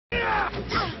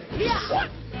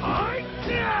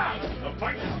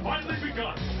fight has finally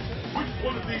begun. Which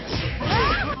one of these?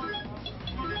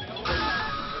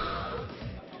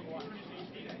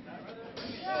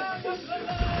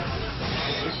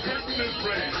 The curtain is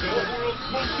raised to the world's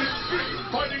most extreme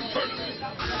fighting tournament.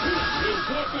 Who will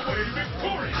walk away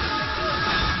victorious?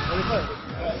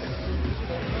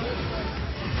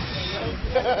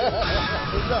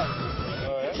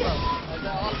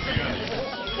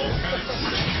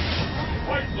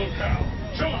 Fight locale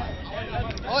chosen.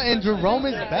 Oh, and Jerome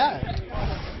is back.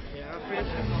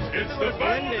 It's the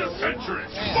battle of the century.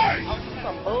 Fight!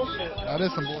 Some bullshit. That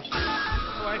is some bullshit.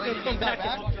 Oh, I just come back. I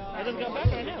just got back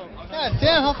right now. God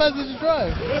damn, how fast did you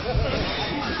drive?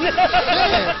 Shit.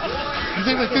 You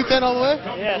think the 210 all the way?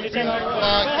 Yeah, 210 all the way.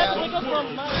 I had to pick up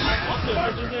from my office,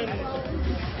 which is in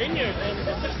Vineyard and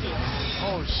 60.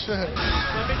 Oh shit. So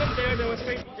I picked up there, then went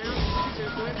straight down to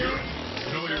Glendale.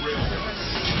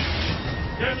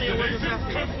 Apparently it wasn't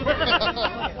fast.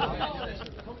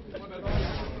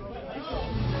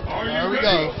 There we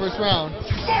go, first round.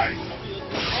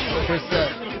 First set.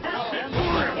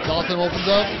 Dalsim opens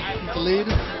up with the lead.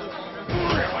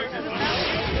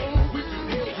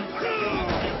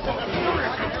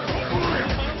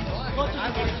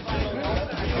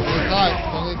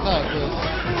 Only tight, Chris.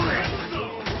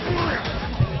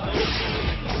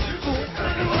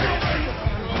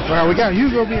 Wow, we got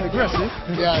Hugo being aggressive.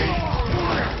 Yeah,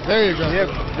 very aggressive.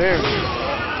 Yep, there.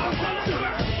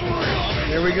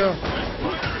 There we go.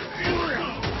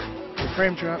 The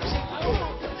frame traps.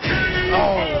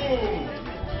 Oh.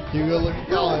 Hugo looking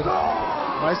solid.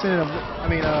 Bison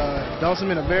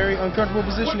Dalsim in a very uncomfortable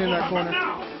position in that corner.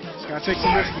 He's got to take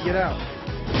some risks to get out.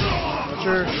 Not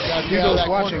sure Hugo's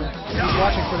watching. He's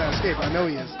watching for that escape. I know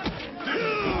he is.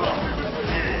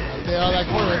 Stay out of that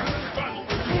corner.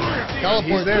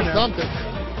 Teleport there or something.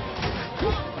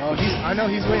 Oh, I know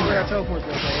he's waiting for that teleport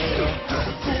though.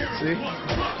 See?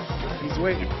 He's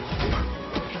waiting.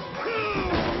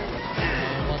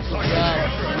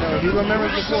 No, he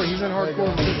remembers before. He's in hardcore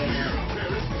mode.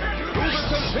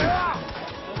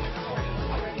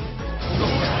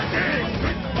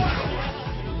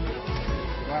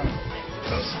 Wow.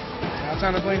 Now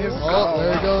time to play his. Oh,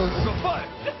 there he goes.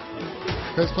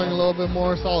 Chris playing a little bit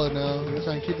more solid now. He's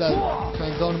trying to keep that,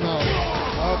 trying to zone him out.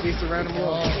 Oh, beats the random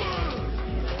wall.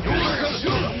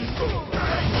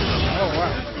 Oh,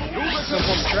 wow. Some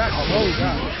from the track. Oh,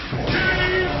 God.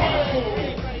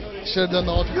 Should have done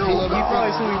the ultra He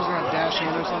probably assumed he was going to dash in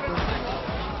or something.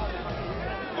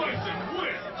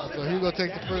 So Hugo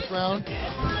takes the first round.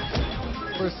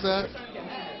 First set.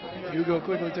 Hugo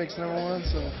quickly takes number one,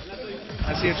 so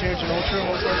I see a change in ultra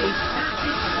most likely.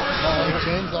 Oh, he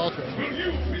changed ultra. Will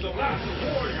you be the last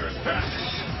warrior standing?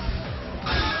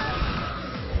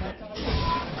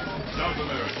 South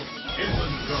America,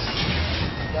 inland zone.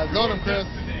 Got zone him, Chris.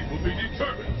 Destiny will be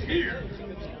determined here.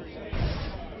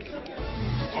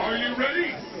 Are you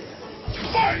ready?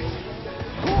 Fight!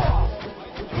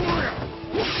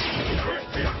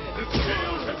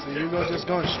 So Hugo's just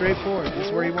going straight forward. This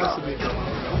is where he wants to be. This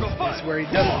is where he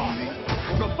doesn't want to be.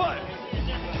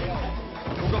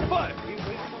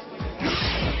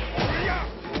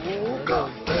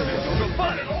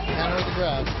 Counter with the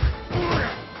grab.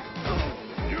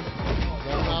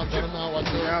 Zone him out, watch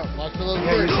for those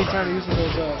Yeah, you see kind of using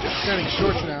those standing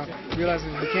shorts now,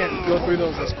 realizing he can't go through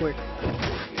those as quick.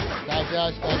 Back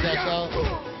dash out.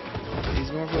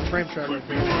 He's going for a frame trap right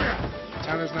there.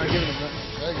 Tanner's not giving him that.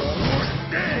 There you go.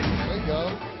 There you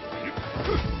go.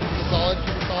 Keep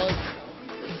it solid.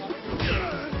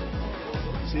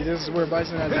 See, this is where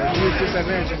Bison has a huge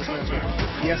disadvantage in this matchup.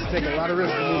 He has to take a lot of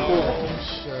risks to move forward. Oh,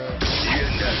 shit.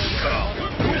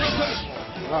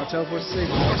 Wow, teleport to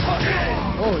safety.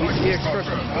 Oh, he's EX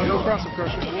crusher. No cross-up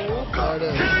crusher. There it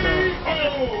is.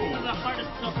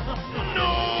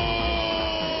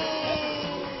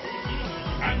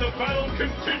 And the battle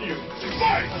continues.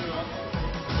 Fight!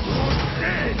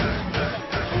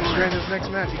 Straight in his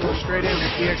next match, he goes straight in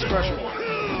with EX crusher.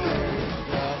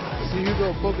 See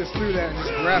Hugo focus through that and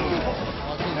just grab him.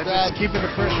 That's just keeping the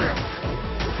pressure up.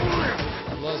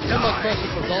 Too much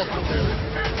pressure for Dalsim.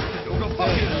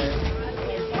 There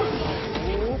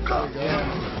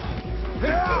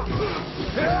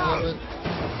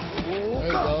you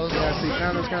go. Yeah, see,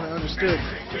 Tanner's kind of understood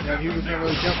that Hugo can't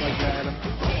really jump like that at him.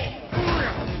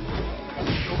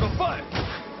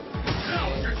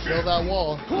 Build that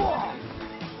wall.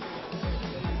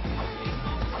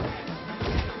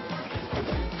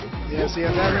 Yeah, see,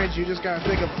 at that range, you just got to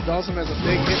think of Dalsim as a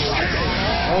big hit.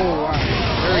 Oh, wow.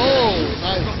 Very good.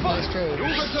 Nice trade.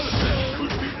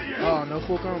 Oh, no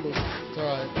full combo. It's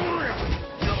alright.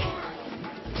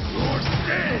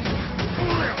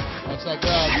 Watch that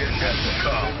grab.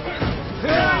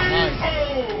 Nice.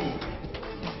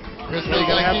 Chris Lee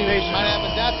Gotta have patience. might have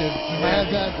adapted. He might have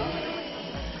adapted.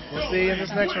 We'll see in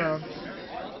this next round.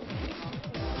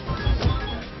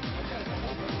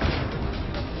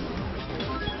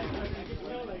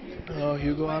 Oh,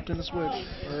 Hugo opted to switch.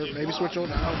 Or maybe switch over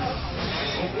to Alpha.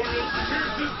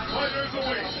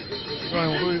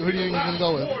 Ryan, who do you think he's going to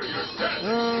go with?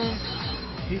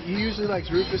 He usually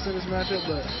likes Rufus in this matchup,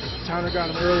 but Towner got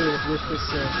him earlier with Rufus.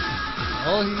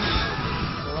 Oh, he's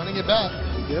running it back.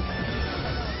 Yep.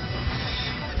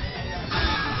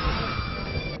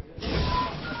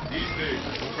 These days,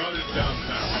 we'll run it down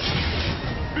now.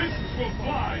 Fists will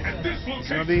fly at this It's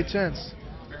going to location. be intense.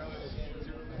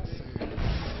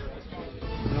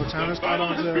 You know, Towner's caught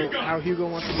on to how Hugo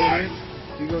wants to get in.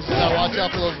 Hugo's Yeah, watch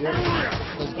out for those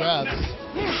grabs.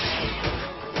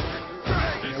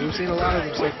 Yeah, we've seen a lot of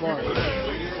them so far.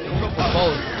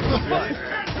 Both.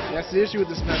 That's the issue with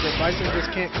this matchup. Bison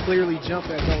just can't clearly jump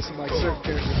at Dalsim like certain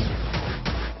characters.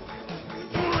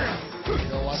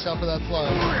 Watch out for that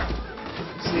slide.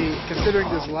 See, considering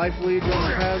this life lead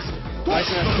Dalsim has,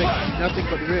 Bison has to take nothing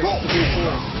but risk to move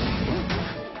forward.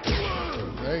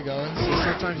 There you go. So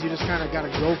sometimes you just kind of got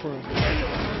to go for him.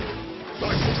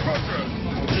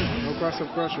 No cross-up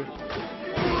crusher.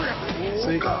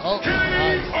 See? Oh,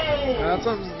 nice. That's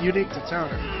something unique to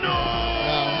Towner.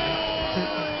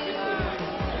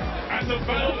 And the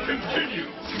battle continues.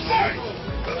 Fight!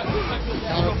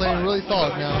 Towner playing really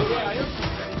solid now.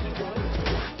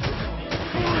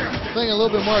 Playing a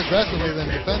little bit more aggressively than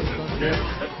defensively.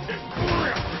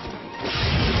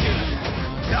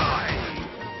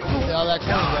 See how that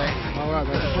comes, though. All right,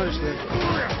 that's a punish there.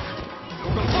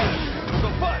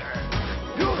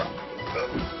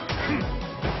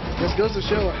 This goes to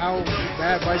show how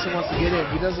bad Bison wants to get in.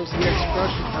 He does those EX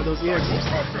crush, those EX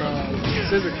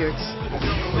scissor kicks,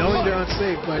 knowing they're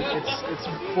unsafe, but it's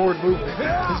forward movement.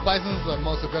 This Bison's the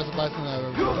most aggressive Bison I've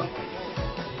ever seen.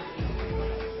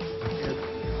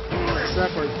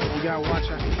 Except for you gotta watch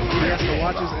out. He has to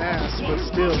watch his ass, but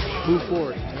still move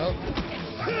forward. Yep.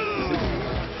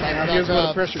 Now here's where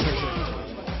the pressure comes in.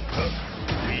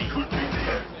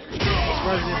 As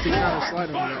far as the empty counter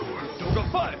slide on that.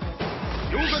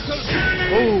 Oh!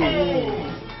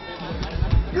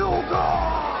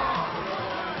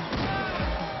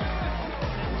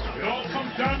 It all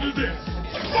comes down to this.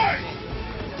 Fight!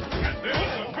 And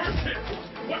there's the first hit.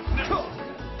 What's next?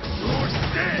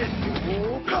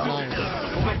 Nice.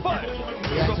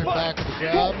 Reactor back with the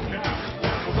grab.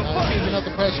 Easing up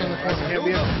the pressure on the corner. Can't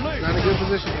be not in a good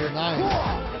position here. Nice.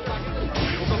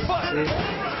 See?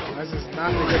 This is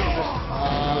not in a good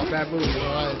position. Bad move. It's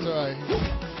alright, it's alright.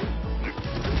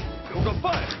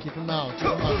 Keep him out. Keep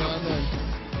him out down there.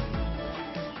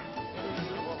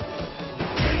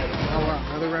 Oh wow,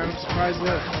 another round of surprise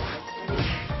left.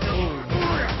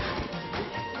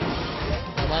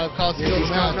 That might have cost Yeah, you he's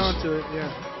the holding match. on to it, yeah.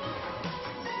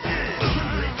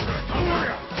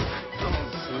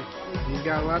 See, he's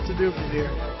got a lot to do from here.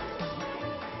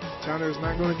 Towner is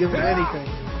not going to give him anything.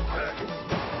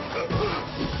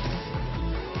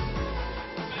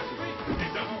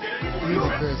 Easy,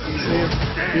 Chris. See if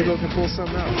Hugo can pull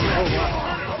something out. Oh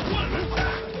wow.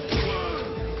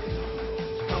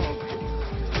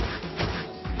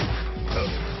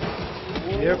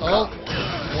 Yep. Oh,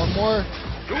 one more.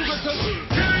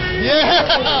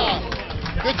 Yeah!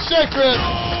 Good shit, Chris.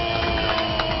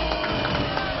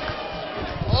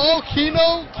 Oh,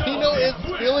 Kino. Kino is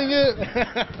feeling it.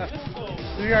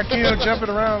 You got Kino jumping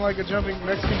around like a jumping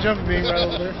Mexican jumping bean right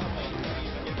over there.